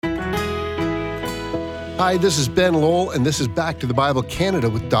Hi, this is Ben Lowell, and this is Back to the Bible Canada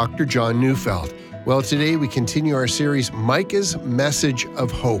with Dr. John Neufeld. Well, today we continue our series, Micah's Message of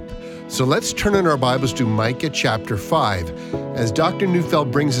Hope. So let's turn in our Bibles to Micah chapter 5, as Dr.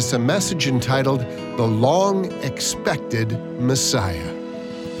 Neufeld brings us a message entitled, The Long-Expected Messiah.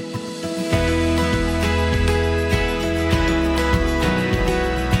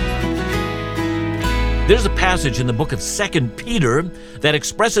 There's a passage in the book of 2 Peter that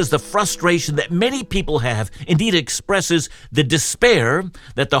expresses the frustration that many people have, indeed expresses the despair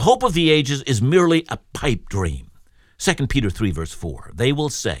that the hope of the ages is merely a pipe dream. 2 Peter 3 verse 4, they will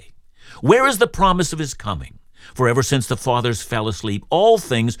say, "Where is the promise of his coming? For ever since the fathers fell asleep, all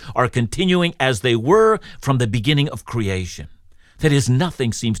things are continuing as they were from the beginning of creation." That is,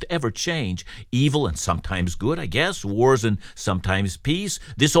 nothing seems to ever change. Evil and sometimes good, I guess, wars and sometimes peace.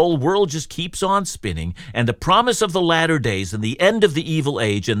 This old world just keeps on spinning, and the promise of the latter days and the end of the evil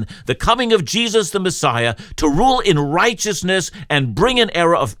age and the coming of Jesus the Messiah to rule in righteousness and bring an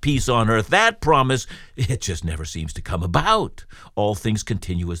era of peace on earth, that promise, it just never seems to come about. All things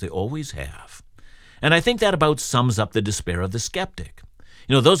continue as they always have. And I think that about sums up the despair of the skeptic.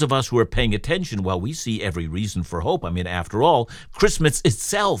 You know, those of us who are paying attention, well, we see every reason for hope. I mean, after all, Christmas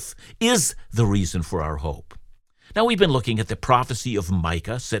itself is the reason for our hope. Now, we've been looking at the prophecy of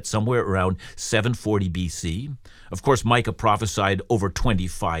Micah, set somewhere around 740 BC. Of course, Micah prophesied over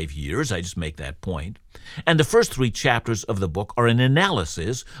 25 years. I just make that point. And the first 3 chapters of the book are an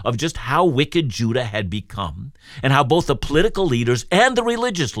analysis of just how wicked Judah had become and how both the political leaders and the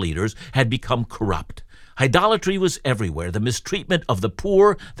religious leaders had become corrupt. Idolatry was everywhere. The mistreatment of the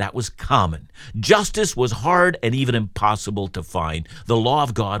poor, that was common. Justice was hard and even impossible to find. The law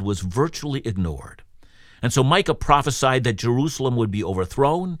of God was virtually ignored. And so Micah prophesied that Jerusalem would be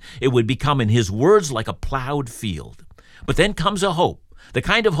overthrown. It would become, in his words, like a plowed field. But then comes a hope, the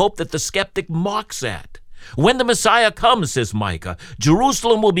kind of hope that the skeptic mocks at. When the Messiah comes, says Micah,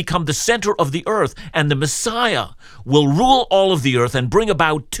 Jerusalem will become the center of the earth, and the Messiah will rule all of the earth and bring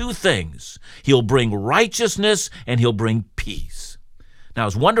about 2 things. He'll bring righteousness and he'll bring peace. Now,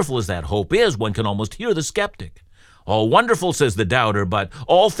 as wonderful as that hope is, one can almost hear the skeptic. All wonderful, says the doubter, but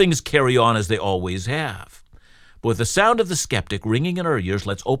all things carry on as they always have. But with the sound of the skeptic ringing in our ears,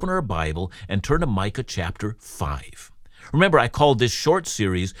 let's open our Bible and turn to Micah chapter 5. Remember, I called this short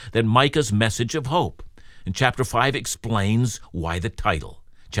series that Micah's Message of Hope. And chapter 5 explains why the title.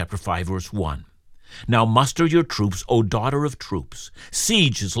 Chapter 5, verse 1. "Now muster your troops, O daughter of troops.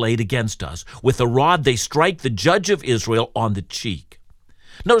 Siege is laid against us. With a rod they strike the judge of Israel on the cheek."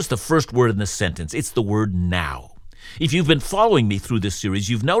 Notice the first word in the sentence. It's the word now. If you've been following me through this series,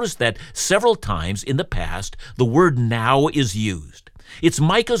 you've noticed that several times in the past, the word now is used. It's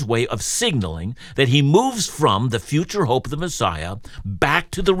Micah's way of signaling that he moves from the future hope of the Messiah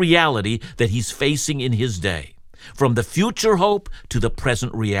back to the reality that he's facing in his day. From the future hope to the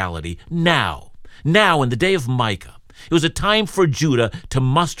present reality. Now, in the day of Micah, it was a time for Judah to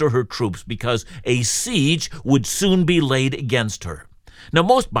muster her troops because a siege would soon be laid against her. Now,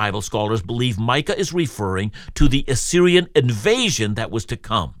 most Bible scholars believe Micah is referring to the Assyrian invasion that was to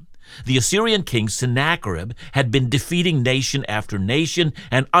come. The Assyrian king Sennacherib had been defeating nation after nation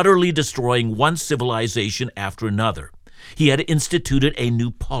and utterly destroying one civilization after another. He had instituted a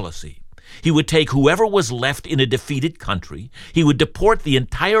new policy. He would take whoever was left in a defeated country, he would deport the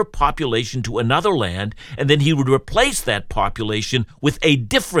entire population to another land, and then he would replace that population with a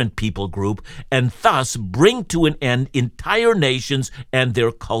different people group, and thus bring to an end entire nations and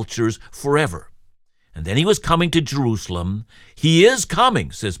their cultures forever. And then he was coming to Jerusalem. He is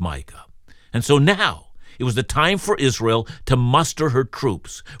coming, says Micah. And so now it was the time for Israel to muster her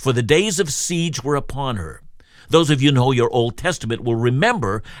troops, for the days of siege were upon her. Those of you who know your Old Testament will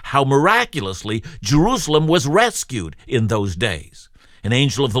remember how miraculously Jerusalem was rescued in those days. An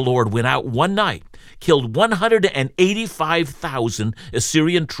angel of the Lord went out one night, killed 185,000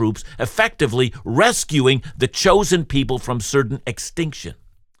 Assyrian troops, effectively rescuing the chosen people from certain extinction.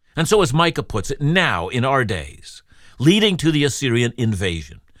 And so, as Micah puts it, now in our days, leading to the Assyrian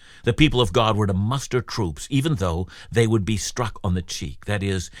invasion, the people of God were to muster troops, even though they would be struck on the cheek. That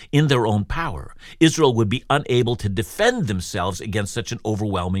is, in their own power, Israel would be unable to defend themselves against such an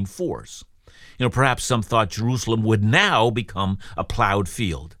overwhelming force. You know, perhaps some thought Jerusalem would now become a plowed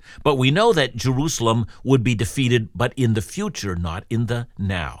field. But we know that Jerusalem would be defeated, but in the future, not in the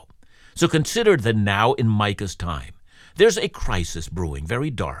now. So consider the now in Micah's time. There's a crisis brewing, very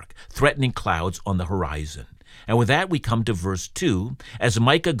dark, threatening clouds on the horizon. And with that, we come to verse 2, as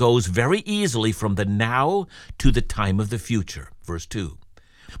Micah goes very easily from the now to the time of the future. Verse 2.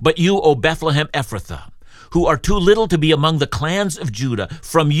 "But you, O Bethlehem Ephrathah, who are too little to be among the clans of Judah,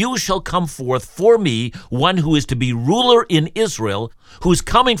 from you shall come forth for me one who is to be ruler in Israel, whose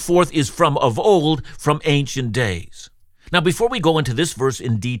coming forth is from of old, from ancient days. Now, before we go into this verse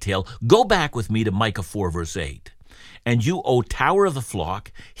in detail, go back with me to Micah 4, verse 8. And you, O tower of the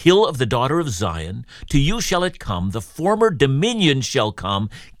flock, hill of the daughter of Zion, to you shall it come, the former dominion shall come,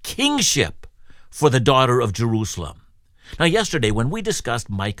 kingship for the daughter of Jerusalem. Now, yesterday, when we discussed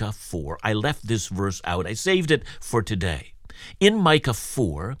Micah 4, I left this verse out. I saved it for today. In Micah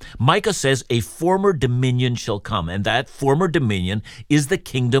 4, Micah says a former dominion shall come, and that former dominion is the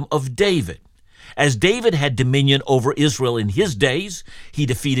kingdom of David. As David had dominion over Israel in his days, he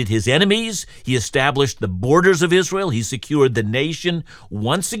defeated his enemies, he established the borders of Israel, he secured the nation.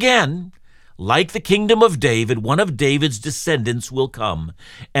 Once again, like the kingdom of David, one of David's descendants will come.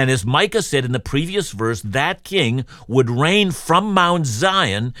 And as Micah said in the previous verse, that king would reign from Mount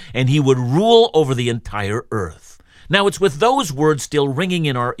Zion, and he would rule over the entire earth. Now, it's with those words still ringing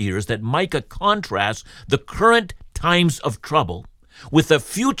in our ears that Micah contrasts the current times of trouble with the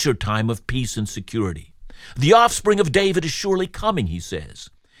future time of peace and security. The offspring of David is surely coming, he says.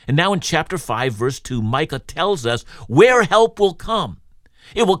 And now in chapter 5, verse 2, Micah tells us where help will come.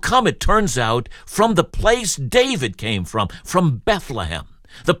 It will come, it turns out, from the place David came from Bethlehem,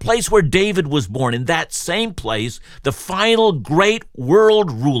 the place where David was born. In that same place, the final great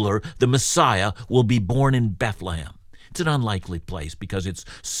world ruler, the Messiah, will be born in Bethlehem. It's an unlikely place because it's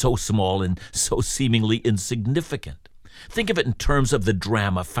so small and so seemingly insignificant. Think of it in terms of the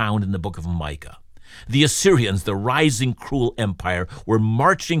drama found in the book of Micah. The Assyrians, the rising cruel empire, were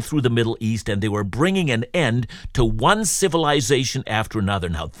marching through the Middle East, and they were bringing an end to one civilization after another.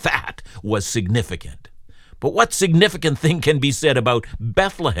 Now that was significant. But what significant thing can be said about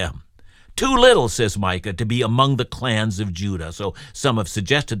Bethlehem? Too little, says Micah, to be among the clans of Judah. So some have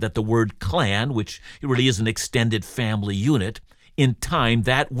suggested that the word clan, which really is an extended family unit, in time,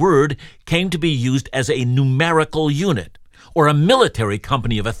 that word came to be used as a numerical unit, or a military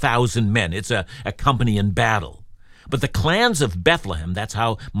company of 1,000 men. It's a company in battle. But the clans of Bethlehem, that's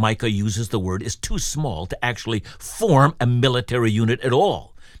how Micah uses the word, is too small to actually form a military unit at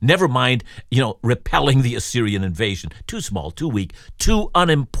all. Never mind, repelling the Assyrian invasion. Too small, too weak, too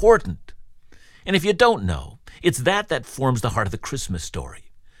unimportant. And if you don't know, it's that forms the heart of the Christmas story.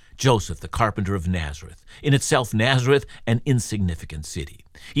 Joseph, the carpenter of Nazareth. In itself, Nazareth, an insignificant city.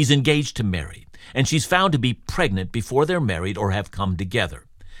 He's engaged to Mary, and she's found to be pregnant before they're married or have come together.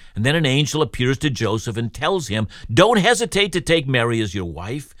 And then an angel appears to Joseph and tells him, don't hesitate to take Mary as your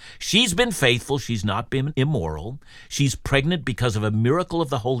wife. She's been faithful. She's not been immoral. She's pregnant because of a miracle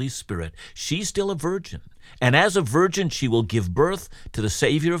of the Holy Spirit. She's still a virgin. And as a virgin, she will give birth to the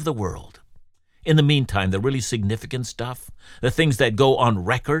Savior of the world. In the meantime, the really significant stuff, the things that go on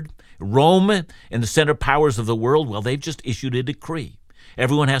record, Rome and the center powers of the world, well, they've just issued a decree.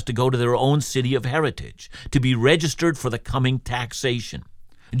 Everyone has to go to their own city of heritage to be registered for the coming taxation.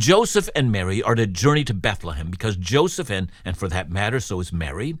 Joseph and Mary are to journey to Bethlehem because Joseph, and for that matter, so is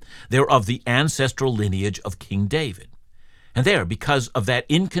Mary, they're of the ancestral lineage of King David. And there, because of that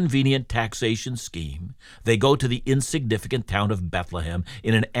inconvenient taxation scheme, they go to the insignificant town of Bethlehem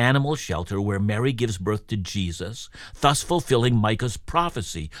in an animal shelter where Mary gives birth to Jesus, thus fulfilling Micah's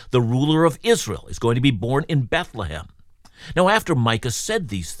prophecy. The ruler of Israel is going to be born in Bethlehem. Now, after Micah said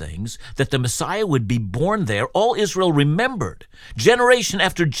these things, that the Messiah would be born there, all Israel remembered. Generation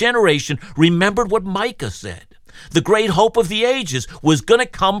after generation remembered what Micah said. The great hope of the ages was going to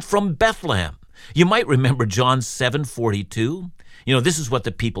come from Bethlehem. You might remember John 7:42. This is what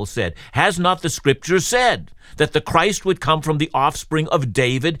the people said. Has not the scripture said that the Christ would come from the offspring of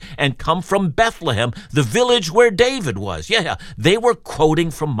David and come from Bethlehem, the village where David was? Yeah, they were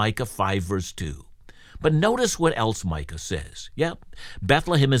quoting from Micah 5, verse 2. But notice what else Micah says.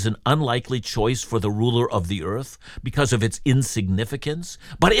 Bethlehem is an unlikely choice for the ruler of the earth because of its insignificance,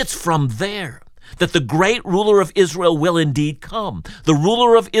 but it's from there that the great ruler of Israel will indeed come. The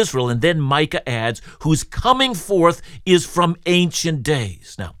ruler of Israel, and then Micah adds, whose coming forth is from ancient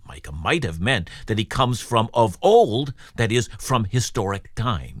days. Now, Micah might have meant that he comes from of old, that is, from historic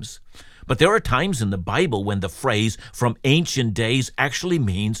times. But there are times in the Bible when the phrase from ancient days actually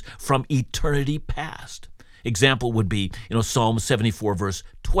means from eternity past. Example would be, Psalm 74, verse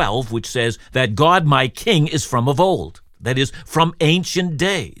 12, which says that God, my King, is from of old. That is, from ancient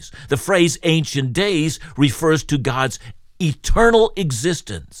days. The phrase ancient days refers to God's eternal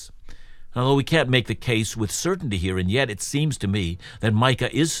existence. Although we can't make the case with certainty here, and yet it seems to me that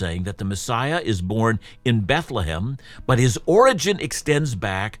Micah is saying that the Messiah is born in Bethlehem, but his origin extends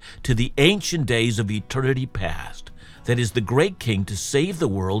back to the ancient days of eternity past. that is the great king to save the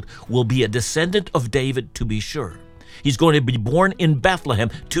world, will be a descendant of David, to be sure. He's going to be born in Bethlehem,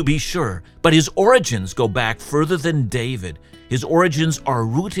 to be sure. But his origins go back further than David. His origins are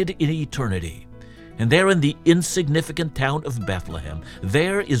rooted in eternity. And there in the insignificant town of Bethlehem,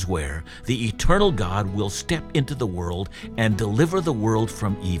 there is where the eternal God will step into the world and deliver the world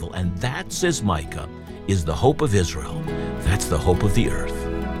from evil. And that, says Micah, is the hope of Israel. That's the hope of the earth.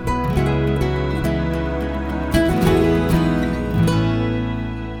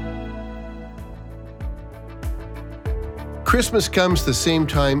 Christmas comes the same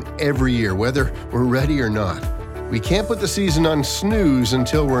time every year, whether we're ready or not. We can't put the season on snooze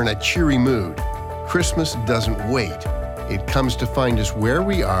until we're in a cheery mood. Christmas doesn't wait. It comes to find us where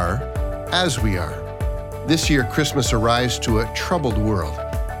we are, as we are. This year, Christmas arrives to a troubled world.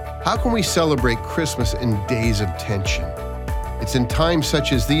 How can we celebrate Christmas in days of tension? It's in times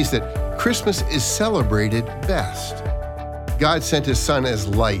such as these that Christmas is celebrated best. God sent His Son as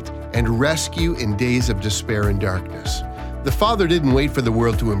light and rescue in days of despair and darkness. The Father didn't wait for the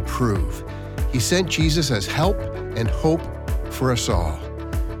world to improve. He sent Jesus as help and hope for us all.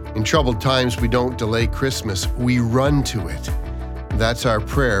 In troubled times, we don't delay Christmas, we run to it. That's our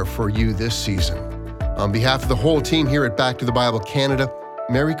prayer for you this season. On behalf of the whole team here at Back to the Bible Canada,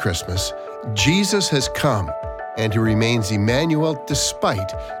 Merry Christmas. Jesus has come, and He remains Emmanuel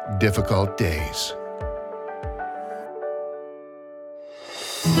despite difficult days.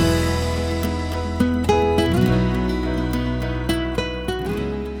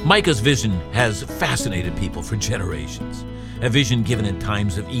 Micah's vision has fascinated people for generations. A vision given in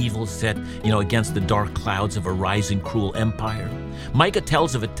times of evil set, against the dark clouds of a rising cruel empire. Micah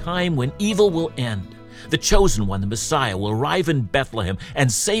tells of a time when evil will end. The chosen one, the Messiah, will arrive in Bethlehem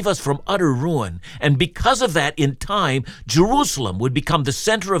and save us from utter ruin. And because of that, in time, Jerusalem would become the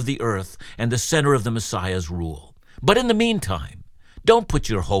center of the earth and the center of the Messiah's rule. But in the meantime, don't put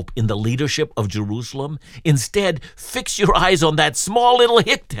your hope in the leadership of Jerusalem. Instead, fix your eyes on that small little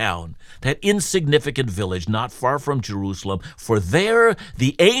hick town, that insignificant village not far from Jerusalem, for there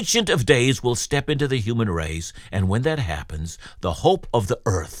the Ancient of Days will step into the human race, and when that happens, the hope of the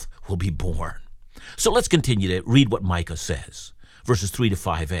earth will be born. So let's continue to read what Micah says. Verses 3 to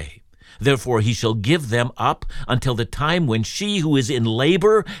 5a. Therefore he shall give them up until the time when she who is in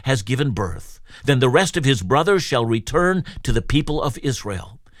labor has given birth. Then the rest of his brothers shall return to the people of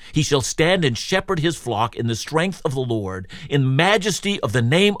Israel. He shall stand and shepherd his flock in the strength of the Lord, in majesty of the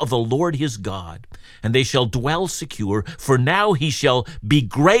name of the Lord his God. And they shall dwell secure, for now he shall be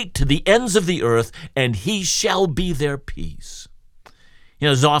great to the ends of the earth, and he shall be their peace.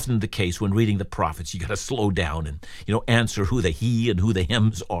 As often the case when reading the prophets, you got to slow down and, answer who the he and who the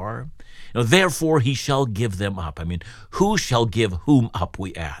hims are. Therefore he shall give them up. Who shall give whom up,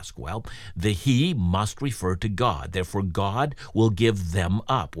 we ask? Well, the he must refer to God. Therefore God will give them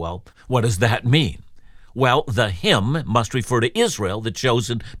up. Well, what does that mean? Well, the him must refer to Israel, the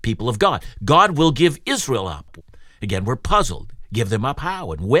chosen people of God. God will give Israel up. Again, we're puzzled. Give them up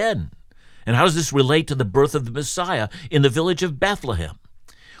how and when? And how does this relate to the birth of the Messiah in the village of Bethlehem?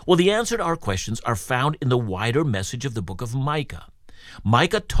 Well, the answer to our questions are found in the wider message of the book of Micah.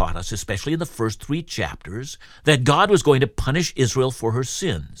 Micah taught us, especially in the first 3 chapters, that God was going to punish Israel for her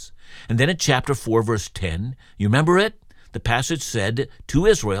sins. And then in chapter 4, verse 10, you remember it? The passage said, to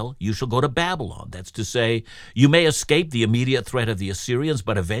Israel, you shall go to Babylon. That's to say, you may escape the immediate threat of the Assyrians,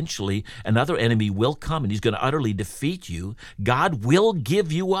 but eventually another enemy will come and he's going to utterly defeat you. God will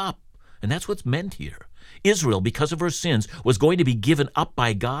give you up. And that's what's meant here. Israel, because of her sins, was going to be given up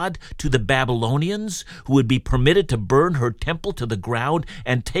by God to the Babylonians, who would be permitted to burn her temple to the ground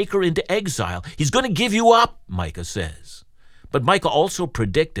and take her into exile. He's going to give you up, Micah says. But Micah also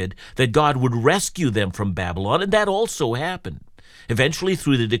predicted that God would rescue them from Babylon, and that also happened. Eventually,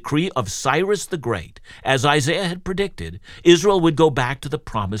 through the decree of Cyrus the Great, as Isaiah had predicted, Israel would go back to the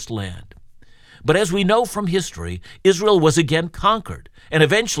promised land. But as we know from history, Israel was again conquered. And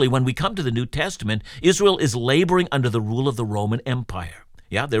eventually, when we come to the New Testament, Israel is laboring under the rule of the Roman Empire.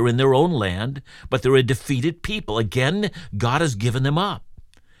 Yeah, they're in their own land, but they're a defeated people. Again, God has given them up.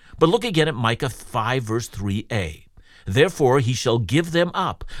 But look again at Micah 5, verse 3a. Therefore he shall give them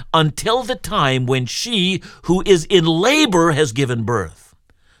up until the time when she who is in labor has given birth.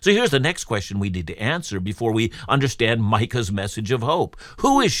 So here's the next question we need to answer before we understand Micah's message of hope.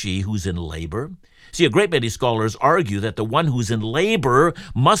 Who is she who's in labor? See, a great many scholars argue that the one who's in labor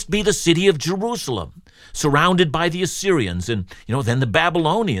must be the city of Jerusalem, surrounded by the Assyrians, and then the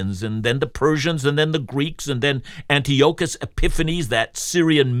Babylonians, and then the Persians, and then the Greeks, and then Antiochus Epiphanes, that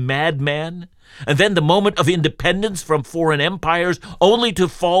Syrian madman. And then the moment of independence from foreign empires, only to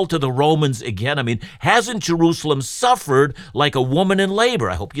fall to the Romans again. I mean, hasn't Jerusalem suffered like a woman in labor?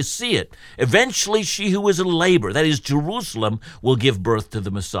 I hope you see it. Eventually, she who is in labor, that is Jerusalem, will give birth to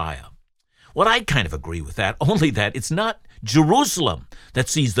the Messiah. Well, I kind of agree with that, only that it's not Jerusalem that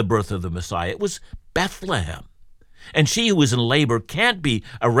sees the birth of the Messiah. It was Bethlehem. And she who is in labor can't be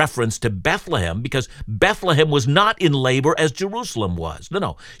a reference to Bethlehem, because Bethlehem was not in labor as Jerusalem was.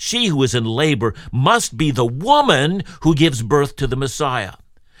 No. She who is in labor must be the woman who gives birth to the Messiah.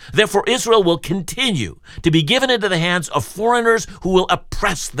 Therefore, Israel will continue to be given into the hands of foreigners who will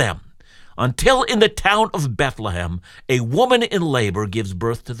oppress them, until in the town of Bethlehem, a woman in labor gives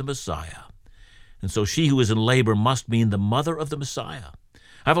birth to the Messiah. And so she who is in labor must mean the mother of the Messiah.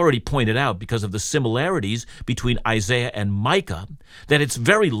 I've already pointed out, because of the similarities between Isaiah and Micah, that it's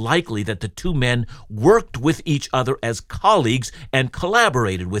very likely that the two men worked with each other as colleagues and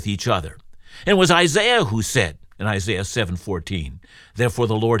collaborated with each other. And it was Isaiah who said in Isaiah 7:14, "Therefore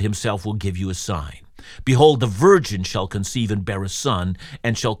the Lord himself will give you a sign. Behold, the virgin shall conceive and bear a son,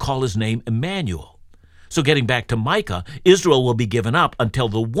 and shall call his name Emmanuel." So getting back to Micah, Israel will be given up until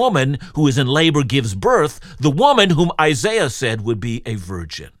the woman who is in labor gives birth, the woman whom Isaiah said would be a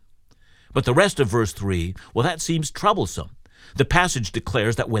virgin. But the rest of verse 3, well, that seems troublesome. The passage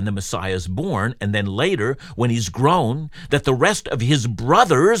declares that when the Messiah is born, and then later, when he's grown, that the rest of his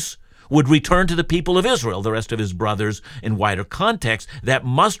brothers would return to the people of Israel. The rest of his brothers, in wider context, that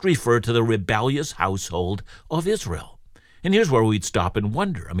must refer to the rebellious household of Israel. And here's where we'd stop and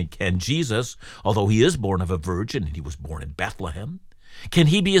wonder. I mean, can Jesus, although he is born of a virgin and he was born in Bethlehem, can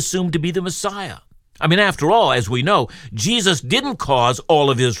he be assumed to be the Messiah? I mean, after all, as we know, Jesus didn't cause all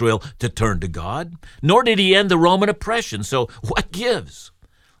of Israel to turn to God, nor did he end the Roman oppression. So what gives?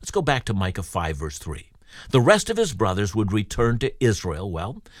 Let's go back to Micah 5, verse 3. The rest of his brothers would return to Israel.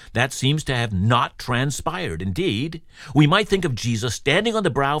 Well, that seems to have not transpired. Indeed, we might think of Jesus standing on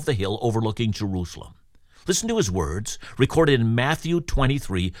the brow of the hill overlooking Jerusalem. Listen to his words, recorded in Matthew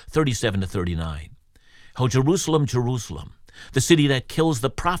 23:37-39. "O Jerusalem, Jerusalem, the city that kills the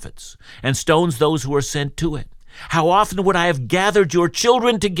prophets and stones those who are sent to it. How often would I have gathered your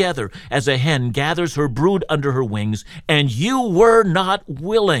children together as a hen gathers her brood under her wings, and you were not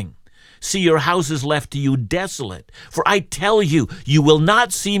willing. See, your house is left to you desolate. For I tell you, you will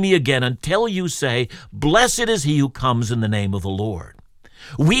not see me again until you say, 'Blessed is he who comes in the name of the Lord.'"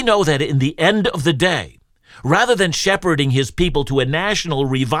 We know that in the end of the day, rather than shepherding his people to a national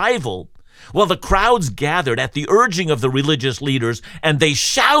revival, well, the crowds gathered at the urging of the religious leaders, and they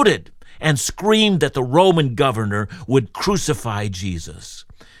shouted and screamed that the Roman governor would crucify Jesus.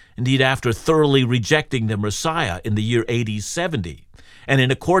 Indeed, after thoroughly rejecting the Messiah in the year AD 70, and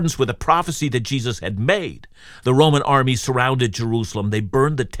in accordance with a prophecy that Jesus had made, the Roman army surrounded Jerusalem. They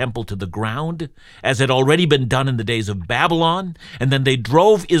burned the temple to the ground, as had already been done in the days of Babylon, and then they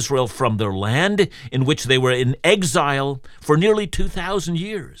drove Israel from their land, in which they were in exile for nearly 2,000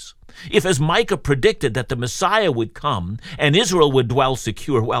 years. If, as Micah predicted, that the Messiah would come and Israel would dwell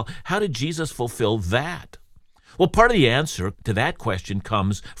secure, well, how did Jesus fulfill that? Well, part of the answer to that question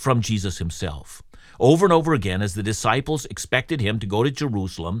comes from Jesus himself. Over and over again, as the disciples expected him to go to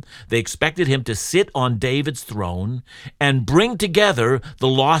Jerusalem, they expected him to sit on David's throne and bring together the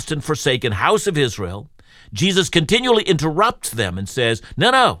lost and forsaken house of Israel. Jesus continually interrupts them and says,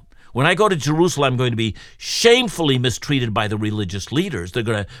 no, when I go to Jerusalem, I'm going to be shamefully mistreated by the religious leaders. They're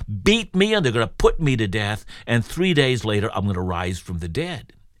going to beat me and they're going to put me to death, and 3 days later, I'm going to rise from the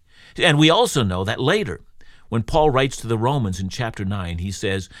dead. And we also know that later, when Paul writes to the Romans in chapter 9, he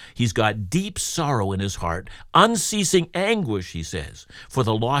says he's got deep sorrow in his heart, unceasing anguish, he says, for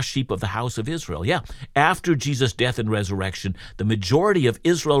the lost sheep of the house of Israel. Yeah, after Jesus' death and resurrection, the majority of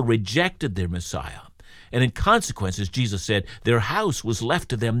Israel rejected their Messiah. And in consequence, as Jesus said, their house was left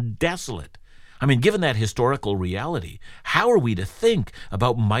to them desolate. I mean, given that historical reality, how are we to think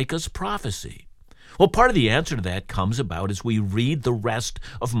about Micah's prophecy? Well, part of the answer to that comes about as we read the rest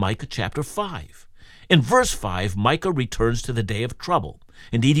of Micah chapter 5. In verse 5, Micah returns to the day of trouble.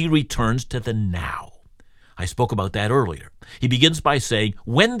 Indeed, he returns to the now. I spoke about that earlier. He begins by saying,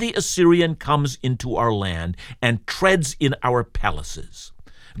 "When the Assyrian comes into our land and treads in our palaces."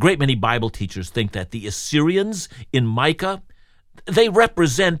 A great many Bible teachers think that the Assyrians in Micah, they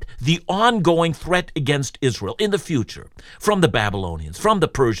represent the ongoing threat against Israel in the future, from the Babylonians, from the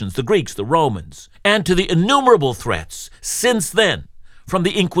Persians, the Greeks, the Romans, and to the innumerable threats since then, from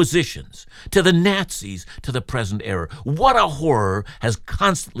the Inquisitions, to the Nazis, to the present era. What a horror has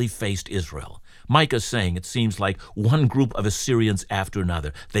constantly faced Israel. Micah's saying it seems like one group of Assyrians after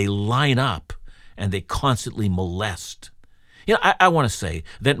another. They line up and they constantly molest. I want to say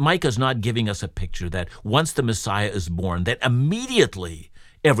that Micah's not giving us a picture that once the Messiah is born, that immediately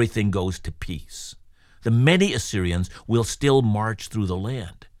everything goes to peace. The many Assyrians will still march through the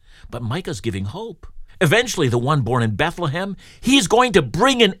land. But Micah's giving hope. Eventually, the one born in Bethlehem, he's going to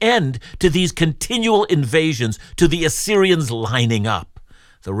bring an end to these continual invasions, to the Assyrians lining up.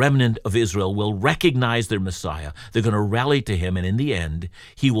 The remnant of Israel will recognize their Messiah. They're going to rally to him, and in the end,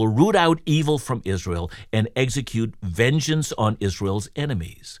 he will root out evil from Israel and execute vengeance on Israel's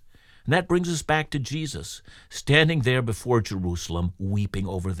enemies. And that brings us back to Jesus, standing there before Jerusalem, weeping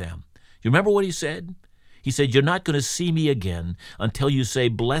over them. You remember what he said? He said, "You're not going to see me again until you say,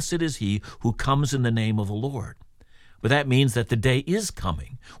 'Blessed is he who comes in the name of the Lord.'" But that means that the day is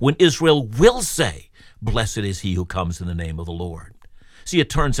coming when Israel will say, "Blessed is he who comes in the name of the Lord." See,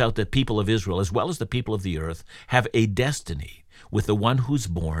 it turns out that people of Israel, as well as the people of the earth, have a destiny with the one who's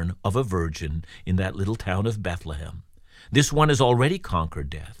born of a virgin in that little town of Bethlehem. This one has already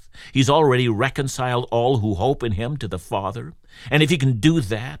conquered death. He's already reconciled all who hope in him to the Father. And if he can do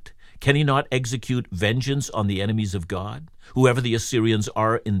that, can he not execute vengeance on the enemies of God, whoever the Assyrians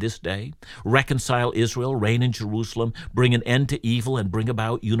are in this day, reconcile Israel, reign in Jerusalem, bring an end to evil, and bring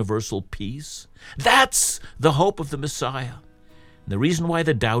about universal peace? That's the hope of the Messiah. And the reason why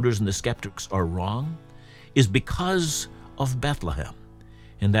the doubters and the skeptics are wrong is because of Bethlehem.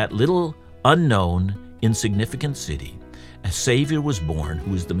 In that little, unknown, insignificant city, a Savior was born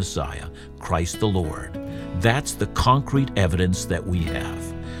who is the Messiah, Christ the Lord. That's the concrete evidence that we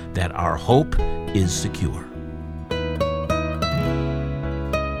have, that our hope is secure.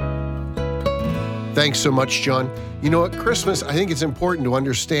 Thanks so much, John. You know, at Christmas, I think it's important to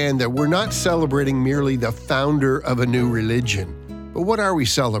understand that we're not celebrating merely the founder of a new religion, but what are we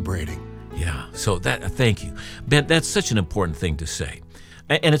celebrating? Yeah, so thank you. Ben, that's such an important thing to say.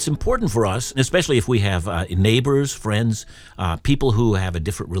 And it's important for us, especially if we have neighbors, friends, people who have a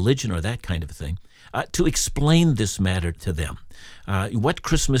different religion or that kind of thing, to explain this matter to them. What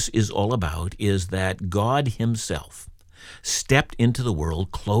Christmas is all about is that God himself stepped into the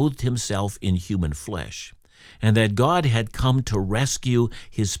world, clothed himself in human flesh, and that God had come to rescue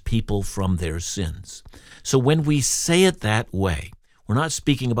his people from their sins. So when we say it that way, we're not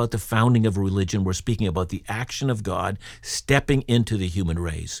speaking about the founding of a religion. We're speaking about the action of God stepping into the human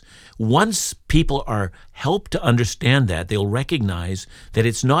race. Once people are helped to understand that, they'll recognize that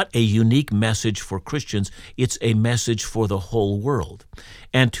it's not a unique message for Christians. It's a message for the whole world.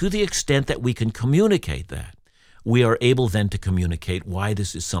 And to the extent that we can communicate that, we are able then to communicate why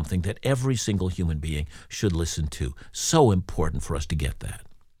this is something that every single human being should listen to. So important for us to get that.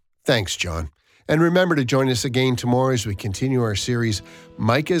 Thanks, John. And remember to join us again tomorrow as we continue our series,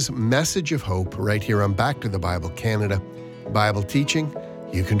 Micah's Message of Hope, right here on Back to the Bible Canada. Bible teaching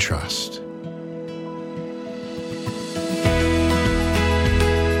you can trust.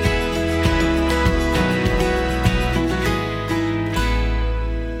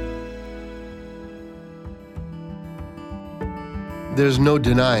 There's no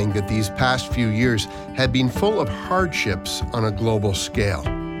denying that these past few years have been full of hardships on a global scale.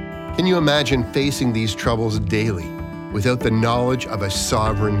 Can you imagine facing these troubles daily without the knowledge of a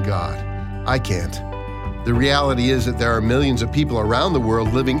sovereign God? I can't. The reality is that there are millions of people around the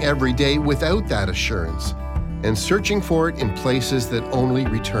world living every day without that assurance and searching for it in places that only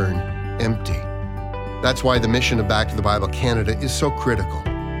return empty. That's why the mission of Back to the Bible Canada is so critical.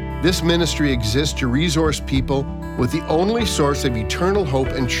 This ministry exists to resource people with the only source of eternal hope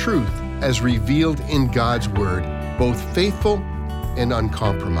and truth as revealed in God's Word, both faithful and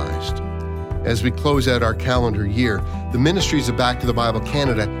uncompromised. As we close out our calendar year, the ministries of Back to the Bible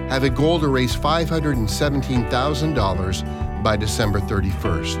Canada have a goal to raise $517,000 by December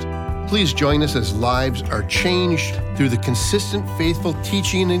 31st. Please join us as lives are changed through the consistent, faithful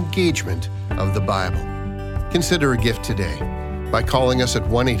teaching and engagement of the Bible. Consider a gift today by calling us at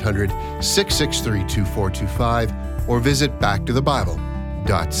 1-800-663-2425 or visit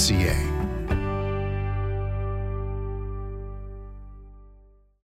backtothebible.ca.